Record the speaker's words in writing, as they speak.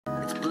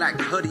like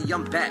Hoody,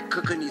 I'm back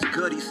cooking these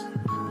goodies.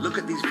 Look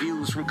at these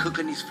views from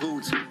cooking these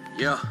foods.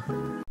 Yeah.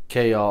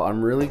 Okay, y'all,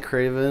 I'm really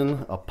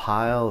craving a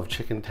pile of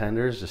chicken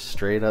tenders, just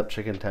straight up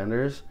chicken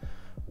tenders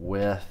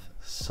with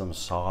some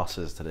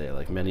sauces today,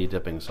 like mini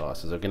dipping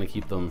sauces. I'm gonna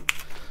keep them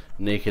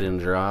naked and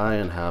dry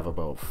and have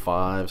about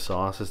 5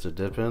 sauces to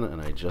dip in,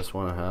 and I just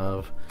want to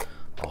have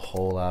a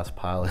whole ass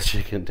pile of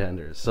chicken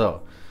tenders.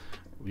 So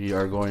we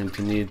are going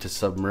to need to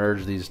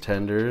submerge these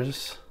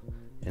tenders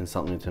in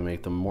something to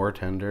make them more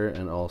tender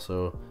and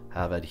also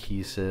have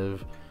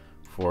adhesive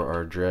for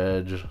our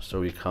dredge.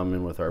 So we come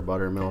in with our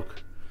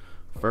buttermilk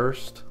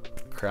first,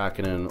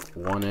 cracking in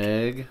 1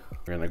 egg.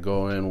 We're gonna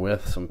go in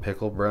with some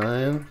pickle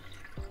brine.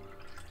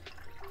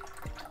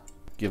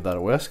 Give that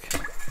a whisk.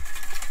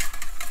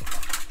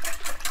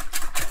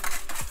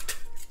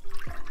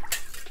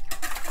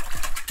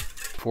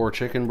 4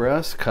 chicken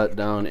breasts cut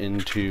down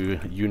into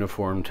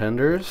uniform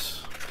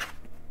tenders.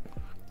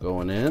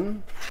 Going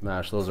in,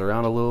 mash those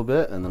around a little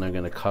bit, and then I'm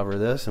gonna cover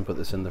this and put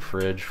this in the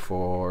fridge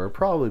for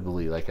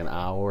probably like an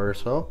hour or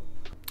so. All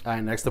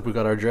right, next up we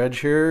got our dredge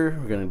here.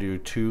 We're gonna do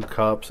 2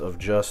 cups of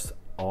just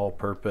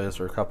all-purpose,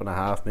 or 1.5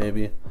 cups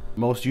maybe.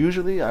 Most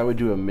usually I would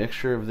do a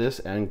mixture of this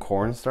and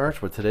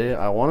cornstarch, but today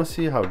I wanna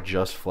see how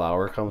just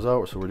flour comes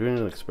out, so we're doing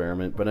an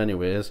experiment. But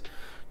anyways,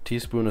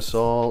 teaspoon of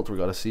salt, we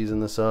gotta season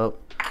this up.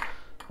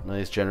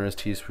 Nice generous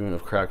teaspoon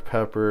of cracked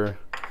pepper.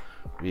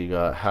 We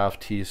got 1/2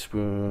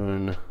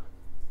 teaspoon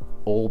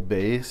Old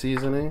Bay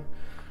seasoning.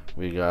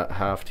 We got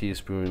 1/2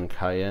 teaspoon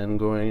cayenne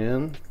going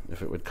in.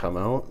 If it would come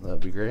out, that'd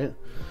be great.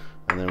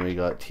 And then we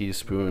got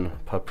teaspoon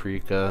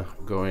paprika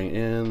going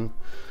in.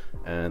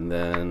 And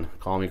then,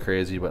 call me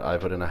crazy, but I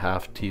put in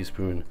 1/2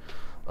 teaspoon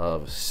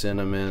of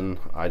cinnamon.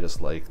 I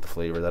just like the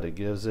flavor that it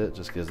gives it.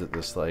 Just gives it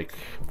this, like,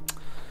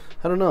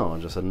 I don't know,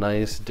 just a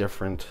nice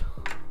different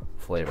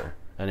flavor.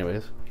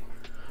 Anyways,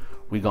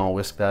 we gonna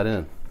whisk that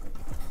in.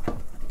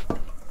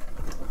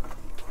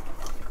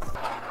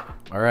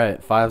 All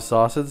right, 5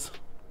 sauces,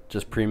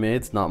 just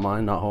pre-made, not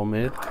mine, not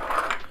homemade.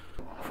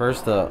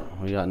 First up,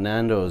 we got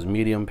Nando's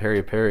medium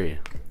peri peri.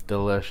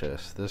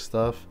 Delicious. This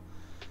stuff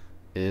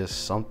is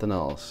something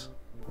else.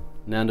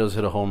 Nando's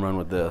hit a home run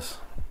with this.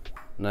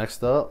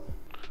 Next up,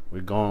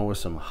 we're going with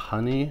some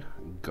honey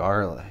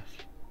garlic.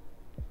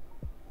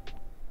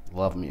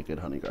 Love me a good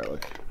honey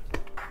garlic.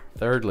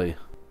 Thirdly,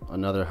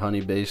 another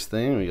honey-based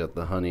thing. We got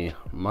the honey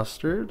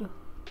mustard.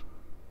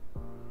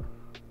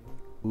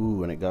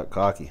 Ooh, and it got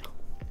cocky.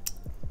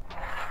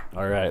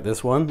 All right,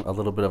 this one, a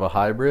little bit of a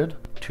hybrid.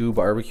 2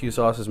 barbecue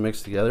sauces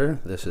mixed together.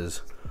 This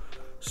is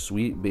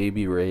Sweet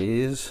Baby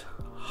Ray's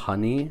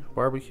honey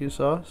barbecue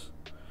sauce.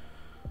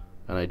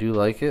 And I do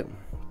like it,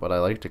 but I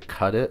like to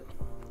cut it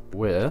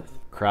with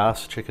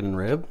Kraft's chicken and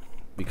rib,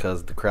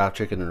 because the Kraft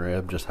chicken and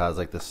rib just has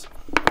like this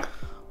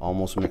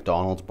almost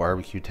McDonald's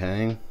barbecue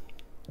tang.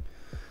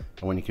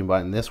 And when you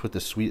combine this with the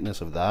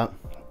sweetness of that,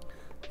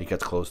 it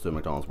gets close to a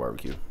McDonald's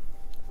barbecue.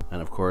 And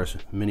of course,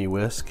 mini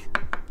whisk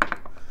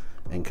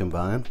and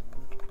combine.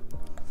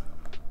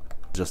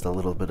 Just a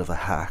little bit of a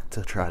hack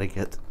to try to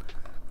get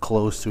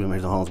close to a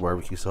McDonald's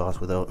barbecue sauce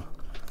without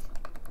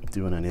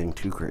doing anything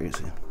too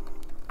crazy.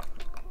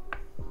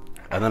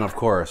 And then of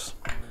course,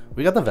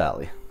 we got the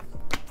Valley.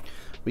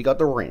 We got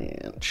the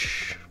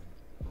ranch.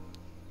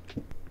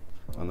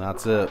 And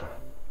that's it.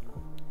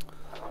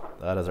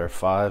 That is our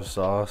 5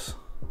 sauce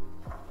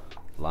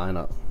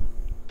lineup.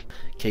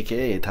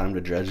 KK, time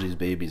to dredge these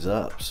babies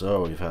up.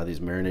 So we've had these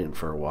marinating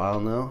for a while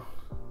now,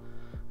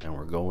 and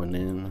we're going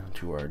in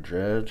to our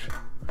dredge.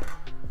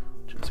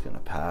 Just gonna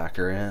pack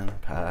her in,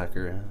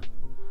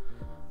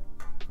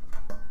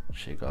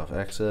 shake off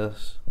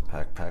excess,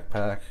 pack, pack,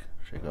 pack,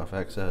 shake off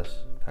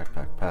excess, pack,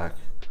 pack, pack,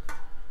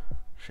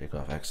 shake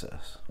off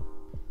excess.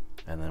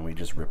 And then we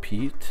just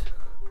repeat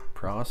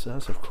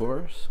process, of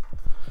course,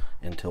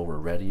 until we're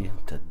ready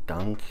to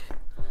dunk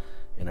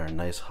in our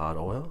nice hot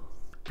oil.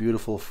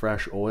 Beautiful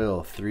fresh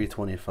oil,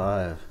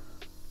 325.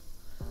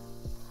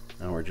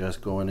 And we're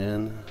just going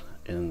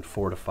in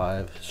 4 to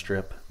 5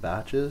 strip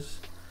batches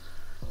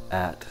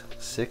at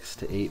 6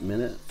 to 8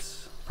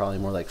 minutes, probably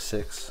more like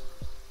 6.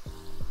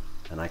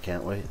 And I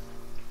can't wait.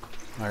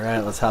 All right,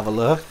 let's have a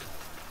look.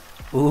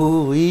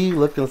 Ooh, we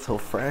looking so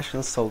fresh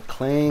and so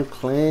clean.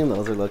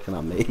 Those are looking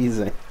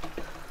amazing.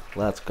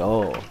 Let's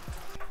go.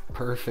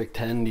 Perfect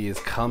tendies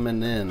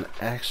coming in,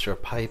 extra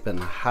piping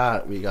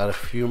hot. We got a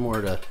few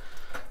more to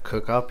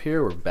cook up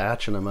here. We're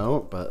batching them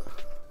out, but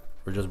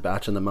we're just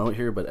batching them out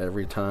here. But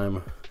every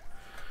time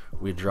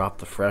we drop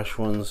the fresh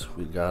ones,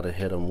 we gotta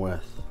hit them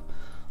with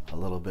a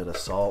little bit of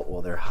salt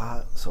while they're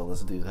hot. So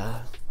let's do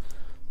that.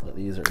 But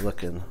these are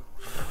looking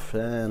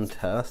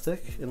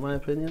fantastic in my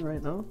opinion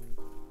right now.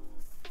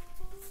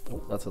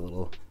 Oh, that's a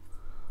little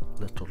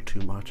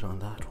too much on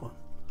that one.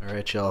 All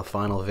right, y'all,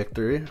 final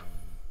victory.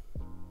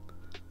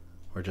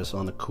 We're just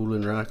on the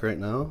cooling rack right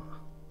now.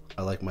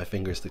 I like my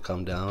fingers to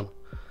come down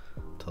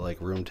to like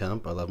room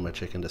temp. I love my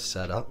chicken to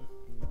set up.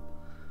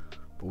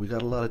 But we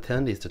got a lot of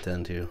tendies to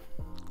tend to.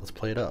 Let's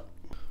plate up.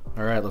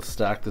 All right, let's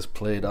stack this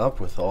plate up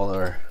with all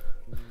our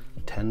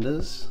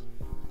tendas.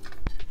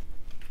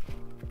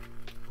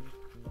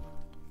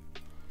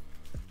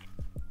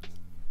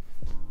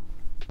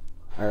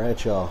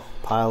 Alright, y'all.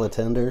 Pile of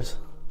tenders.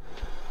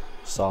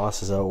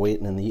 Sauce is out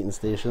waiting in the eating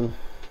station.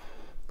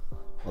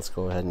 Let's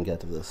go ahead and get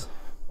to this.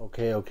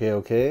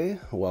 Okay.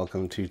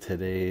 Welcome to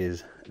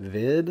today's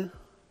vid.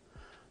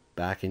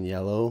 Back in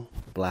yellow,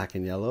 black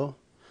and yellow.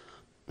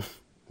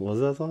 What was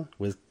that song?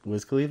 Wiz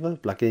Khalifa?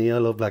 Black and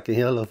yellow, black and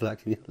yellow,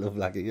 black and yellow,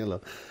 black and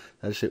yellow.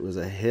 That shit was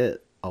a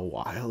hit a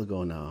while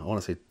ago now. I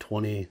want to say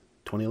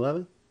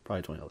 2011?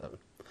 Probably 2011.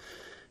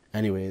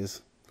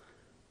 Anyways,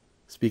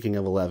 speaking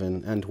of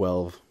 11 and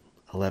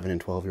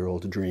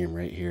 12-year-old dream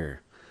right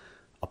here.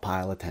 A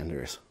pile of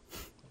tenders.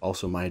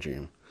 Also my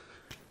dream.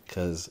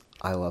 Because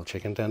I love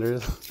chicken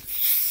tenders.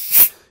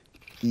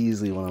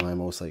 Easily one of my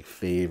most like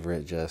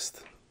favorite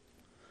just,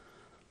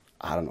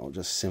 I don't know,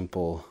 just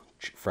simple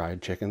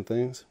fried chicken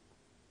things.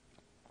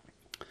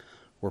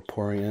 We're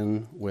pouring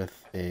in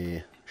with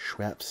a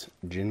Schweppes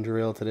ginger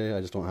ale today.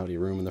 I just don't have any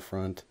room in the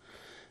front.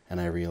 And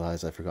I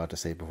realized I forgot to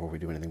say before we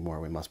do anything more,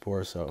 we must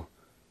pour. So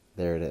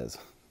there it is.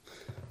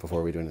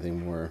 Before we do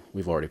anything more,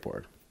 we've already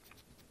poured.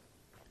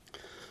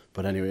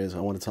 But anyways, I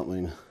wanted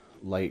something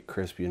light,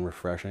 crispy, and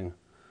refreshing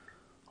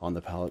on the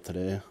palate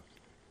today.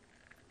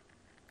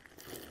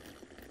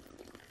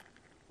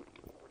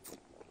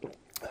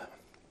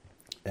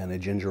 And a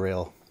ginger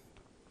ale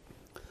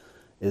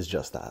is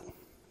just that.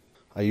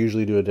 I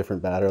usually do a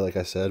different batter, like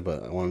I said,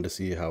 but I wanted to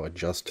see how a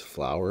just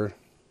flour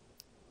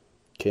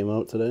came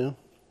out today.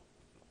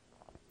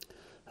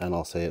 And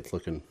I'll say it's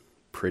looking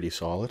pretty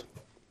solid.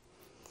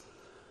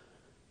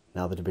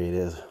 Now the debate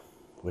is,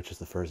 which is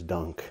the first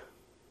dunk?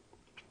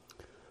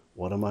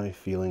 What am I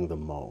feeling the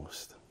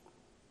most?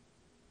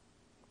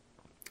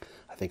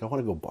 I think I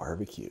want to go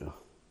barbecue.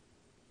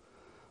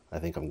 I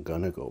think I'm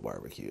gonna go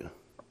barbecue.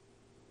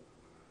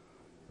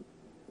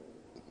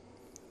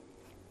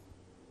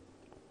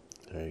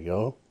 There you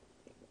go.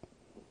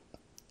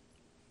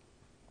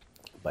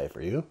 Bite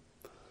for you.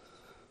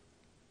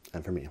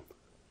 And for me.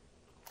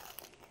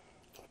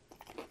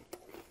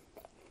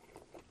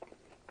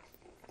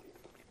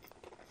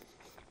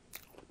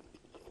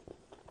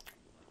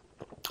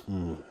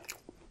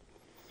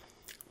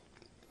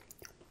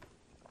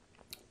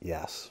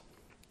 Yes.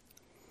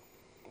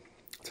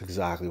 That's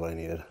exactly what I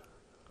needed.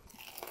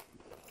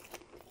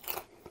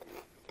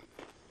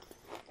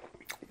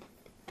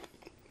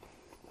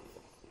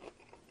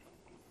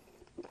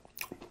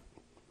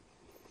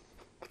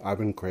 I've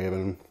been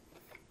craving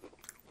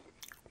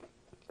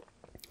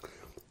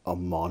a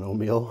mono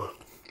meal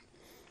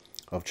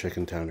of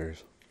chicken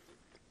tenders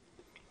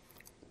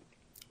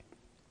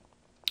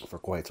for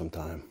quite some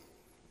time.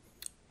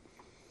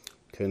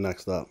 Okay,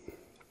 next up,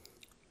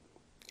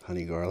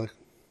 honey garlic.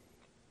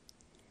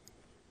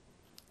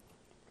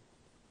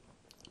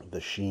 The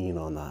sheen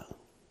on that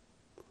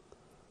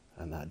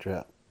and that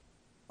drip.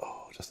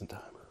 Oh, just in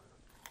time.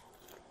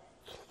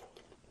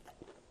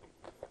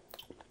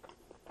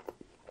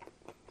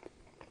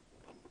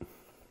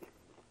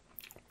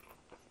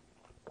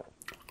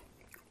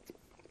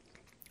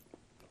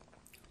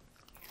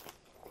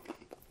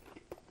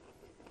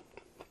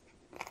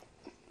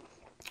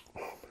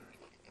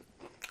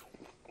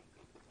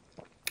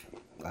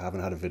 I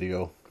haven't had a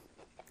video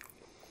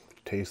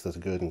taste this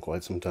good in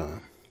quite some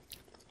time.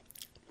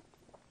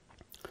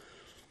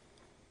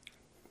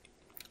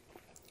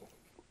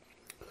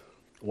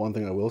 One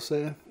thing I will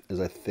say is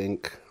I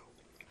think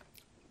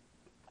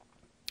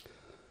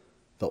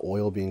the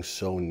oil being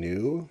so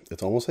new,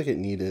 it's almost like it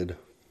needed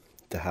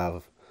to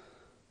have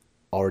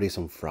already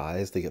some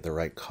fries to get the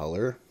right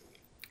color.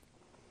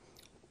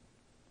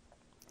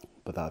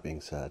 But that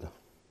being said,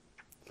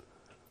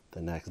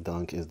 the next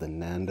dunk is the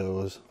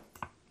Nando's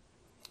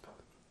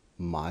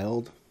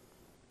mild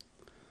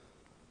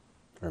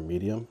or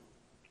medium.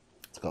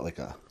 It's got like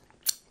a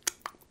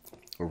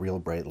real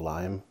bright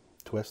lime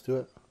twist to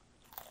it.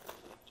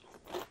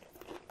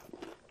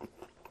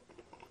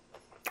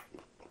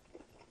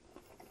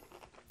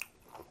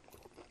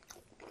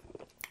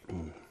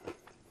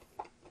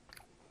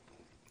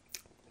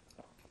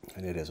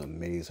 And it is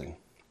amazing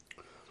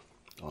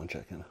on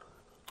chicken.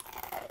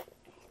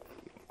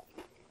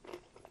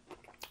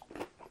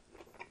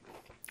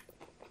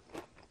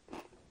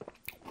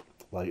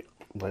 Light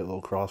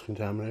little cross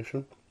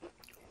contamination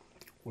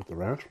with the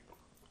ranch.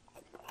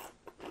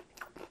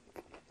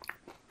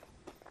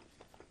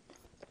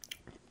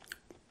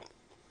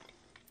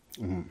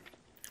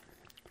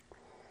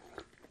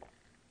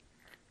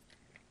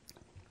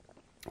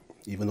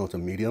 Even though it's a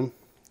medium,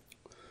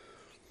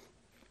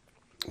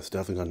 it's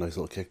definitely got a nice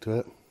little kick to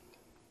it.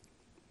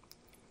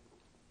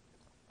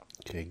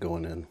 Okay,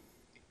 going in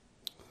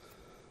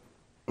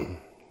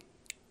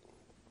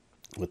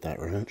with that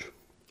ranch.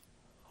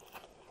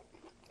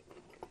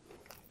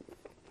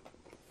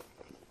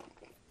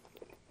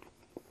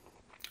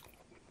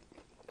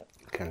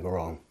 Can't go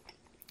wrong.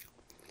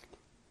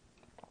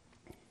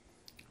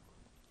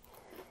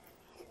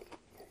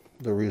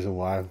 The reason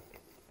why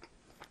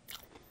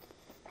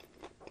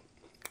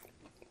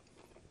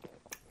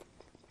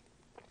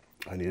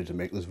I needed to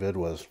make this vid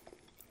was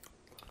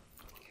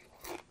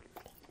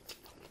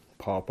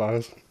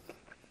Popeyes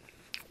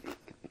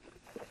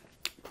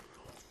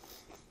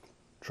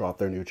dropped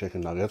their new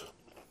chicken nuggets.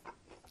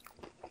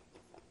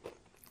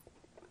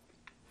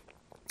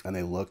 And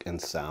they look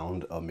and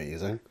sound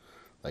amazing.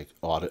 Like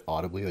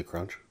audibly, the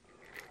crunch.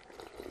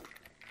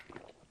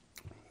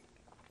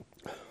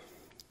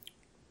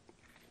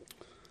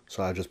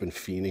 So I've just been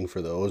fiending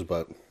for those,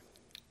 but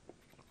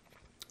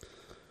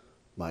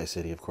my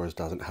city, of course,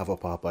 doesn't have a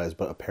Popeyes,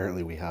 but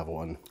apparently we have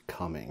one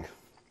coming.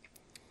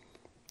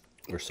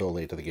 We're so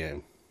late to the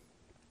game.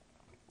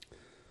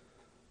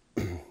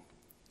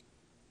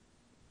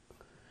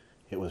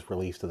 It was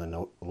released in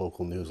the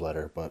local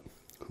newsletter, but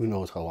who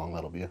knows how long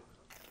that'll be.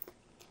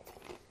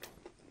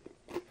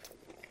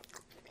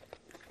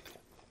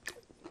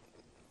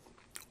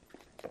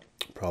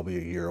 Probably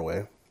a year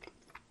away.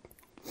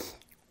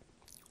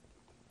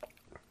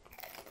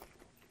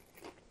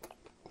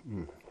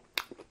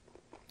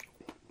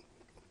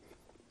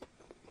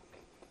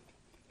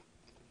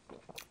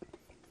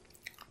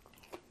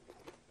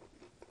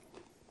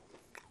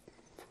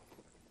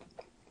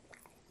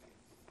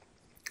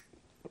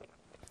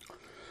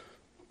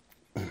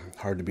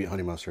 Hard to beat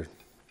honey mustard.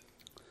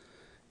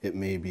 It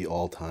may be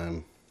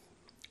all-time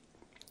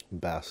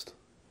best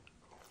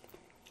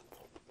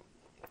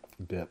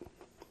dip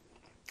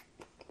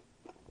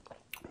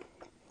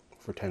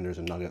for tenders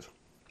and nuggets.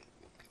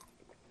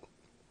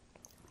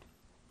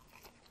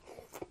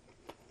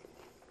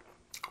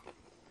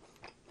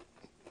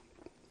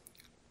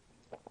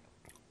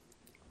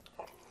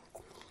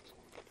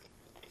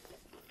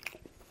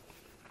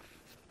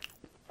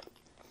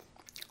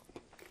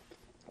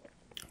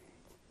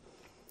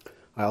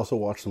 I also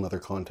watched some other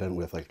content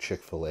with like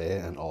Chick-fil-A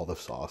and all the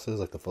sauces,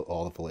 like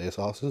all the filet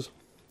sauces.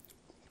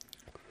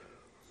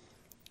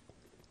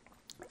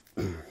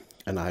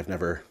 And I've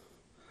never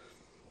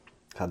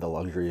had the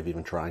luxury of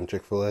even trying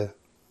Chick-fil-A.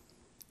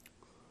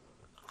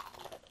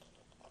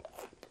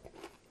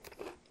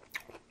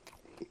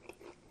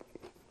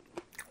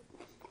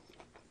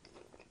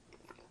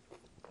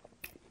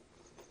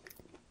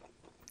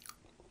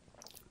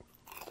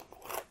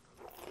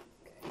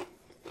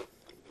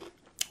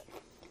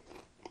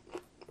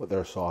 But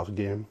their sauce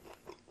game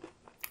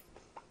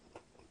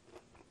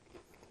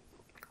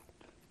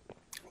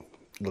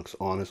looks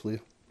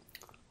honestly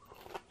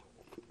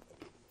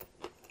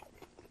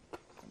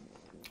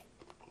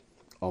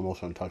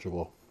almost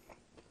untouchable.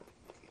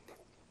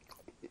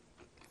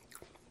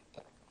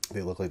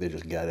 They look like they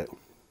just get it.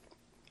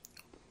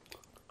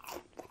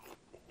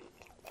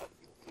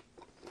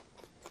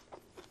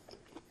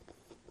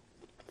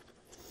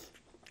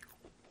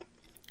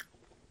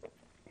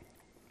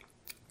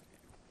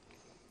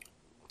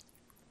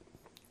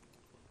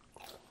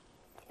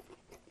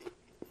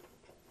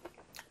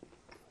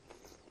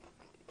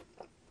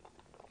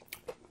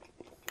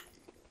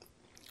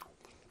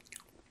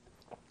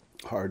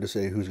 Hard to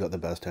say who's got the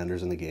best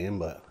tenders in the game,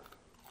 but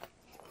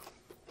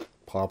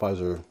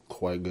Popeyes are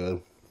quite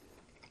good.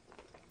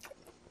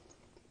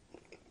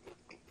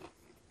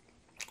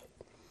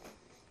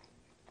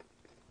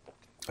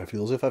 I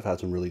feel as if I've had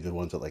some really good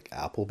ones at like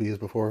Applebee's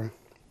before.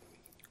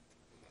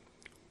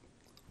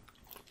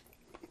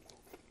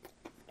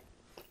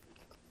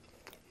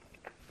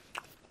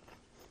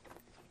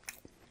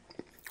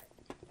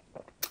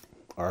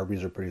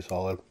 Arby's are pretty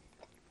solid.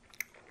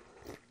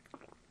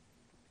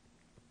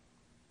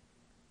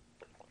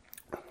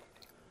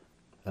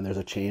 And there's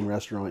a chain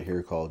restaurant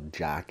here called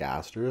Jack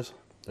Astor's.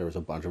 There was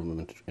a bunch of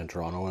them in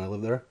Toronto when I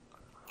lived there.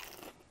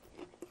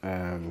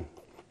 And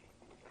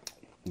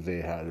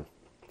they had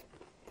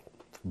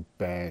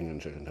banging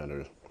chicken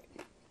tenders.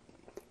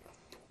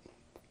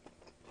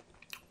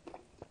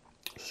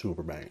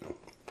 Super banging.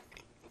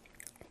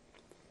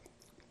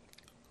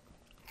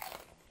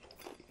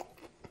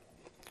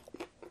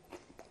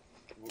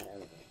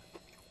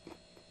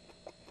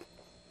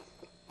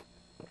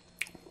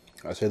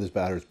 I say this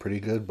batter is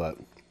pretty good, but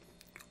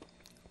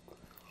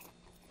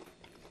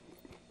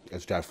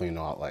it's definitely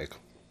not like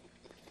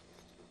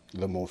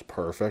the most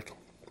perfect.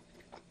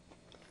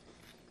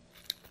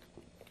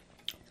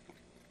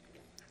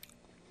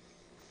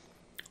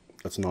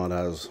 It's not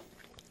as,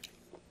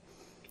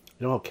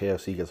 you know how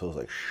KFC gets those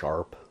like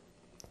sharp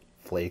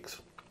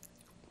flakes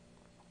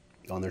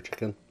on their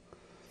chicken?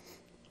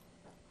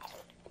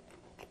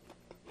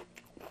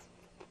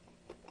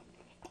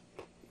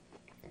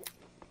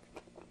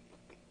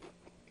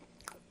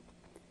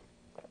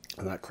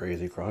 And that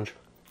crazy crunch.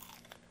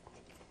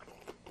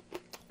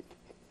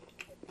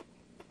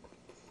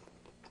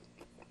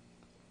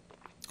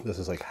 This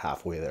is like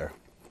halfway there.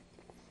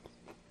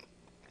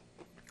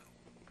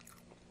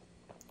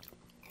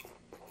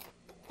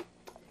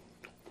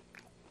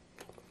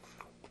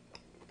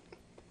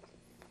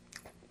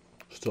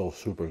 Still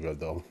super good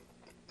though.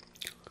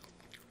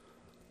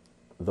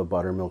 The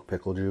buttermilk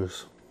pickle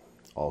juice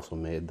also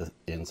made the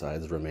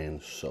insides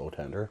remain so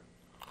tender.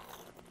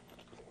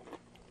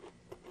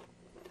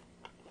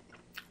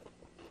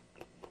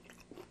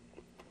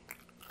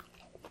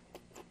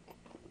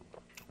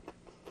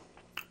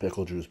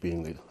 Pickle juice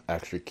being the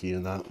extra key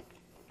in that.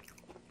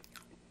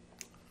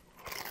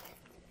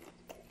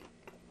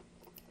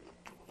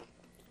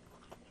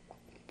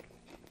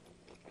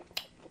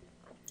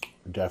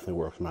 Definitely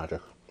works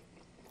magic.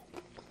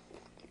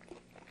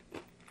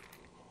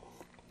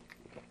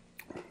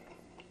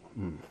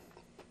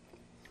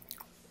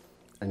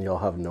 And you'll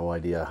have no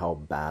idea how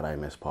bad I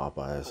miss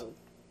Popeyes.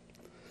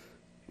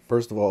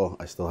 First of all,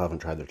 I still haven't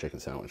tried their chicken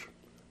sandwich.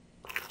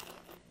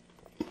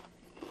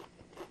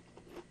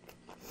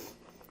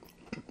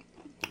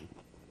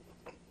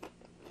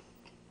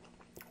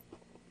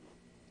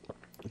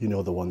 You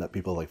know, the one that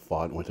people like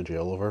fought and went to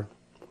jail over?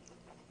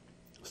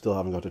 Still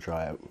haven't got to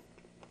try it.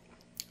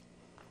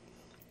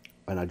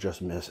 And I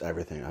just miss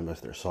everything. I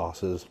miss their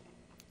sauces,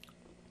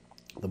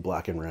 the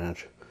blackened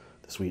ranch,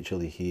 the sweet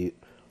chili heat.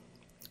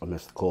 I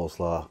miss the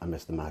coleslaw. I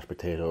miss the mashed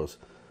potatoes.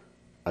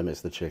 I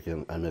miss the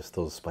chicken. I miss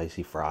those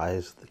spicy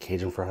fries, the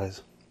Cajun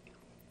fries.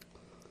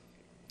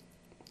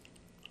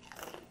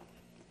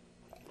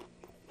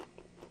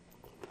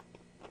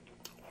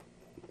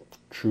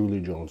 Truly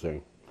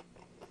jonesing.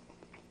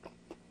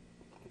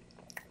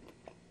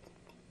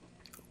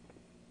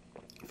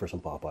 For some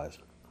Popeyes.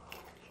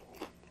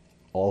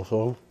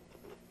 Also,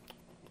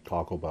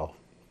 Taco Bell.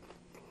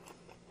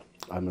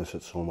 I miss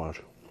it so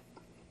much.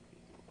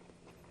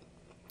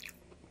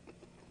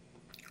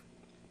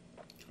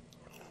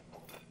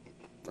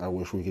 I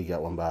wish we could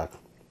get one back.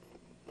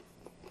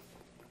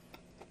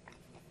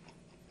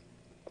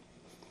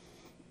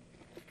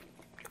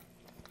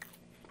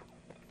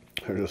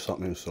 There's just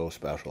something so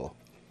special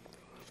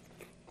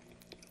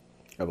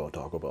about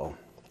Taco Bell.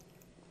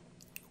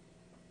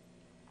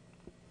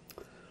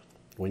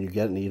 When you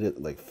get and eat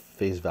it, like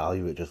face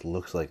value, it just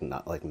looks like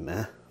not like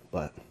meh,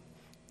 but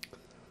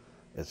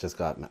it's just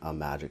got a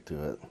magic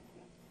to it.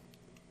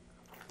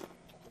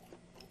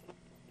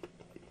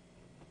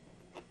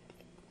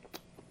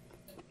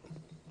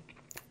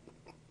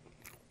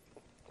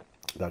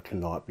 That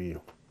cannot be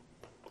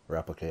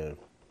replicated.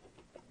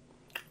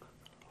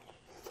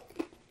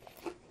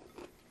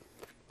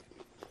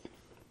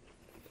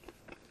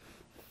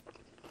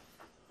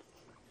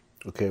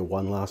 Okay,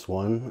 one last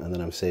one, and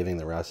then I'm saving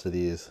the rest of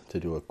these to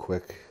do a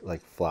quick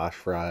like flash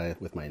fry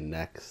with my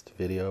next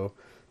video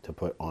to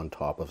put on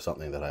top of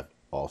something that I've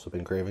also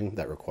been craving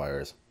that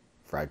requires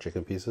fried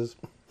chicken pieces.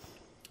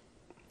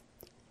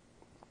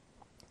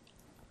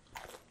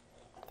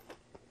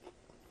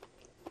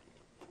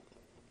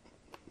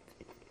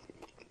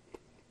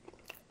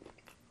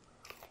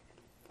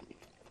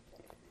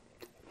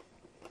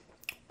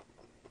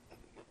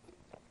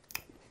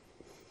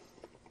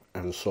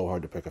 And it's so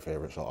hard to pick a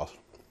favorite sauce.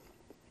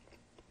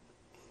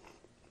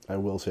 I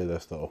will say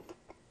this though,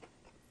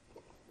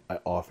 I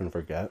often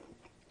forget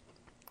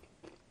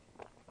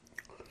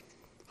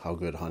how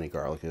good honey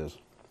garlic is.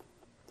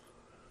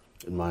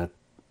 In my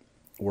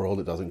world,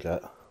 it doesn't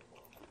get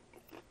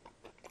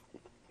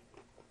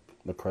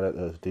the credit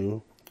that it's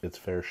due. It's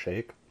fair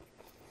shake.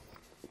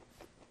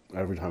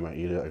 Every time I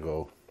eat it, I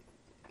go,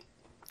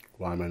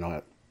 why am I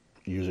not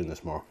using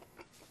this more?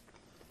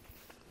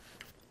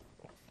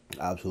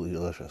 Absolutely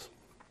delicious.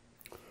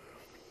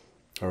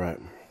 All right.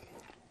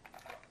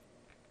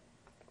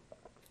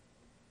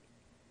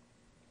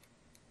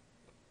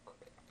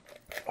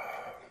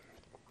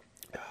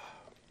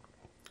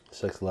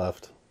 6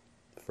 left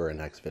for a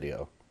next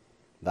video.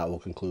 That will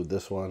conclude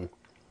this one.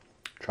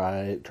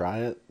 Try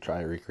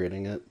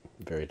recreating it.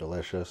 Very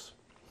delicious.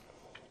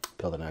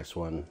 Till the next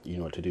one, you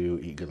know what to do.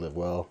 Eat good, live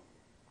well.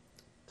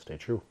 Stay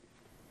true.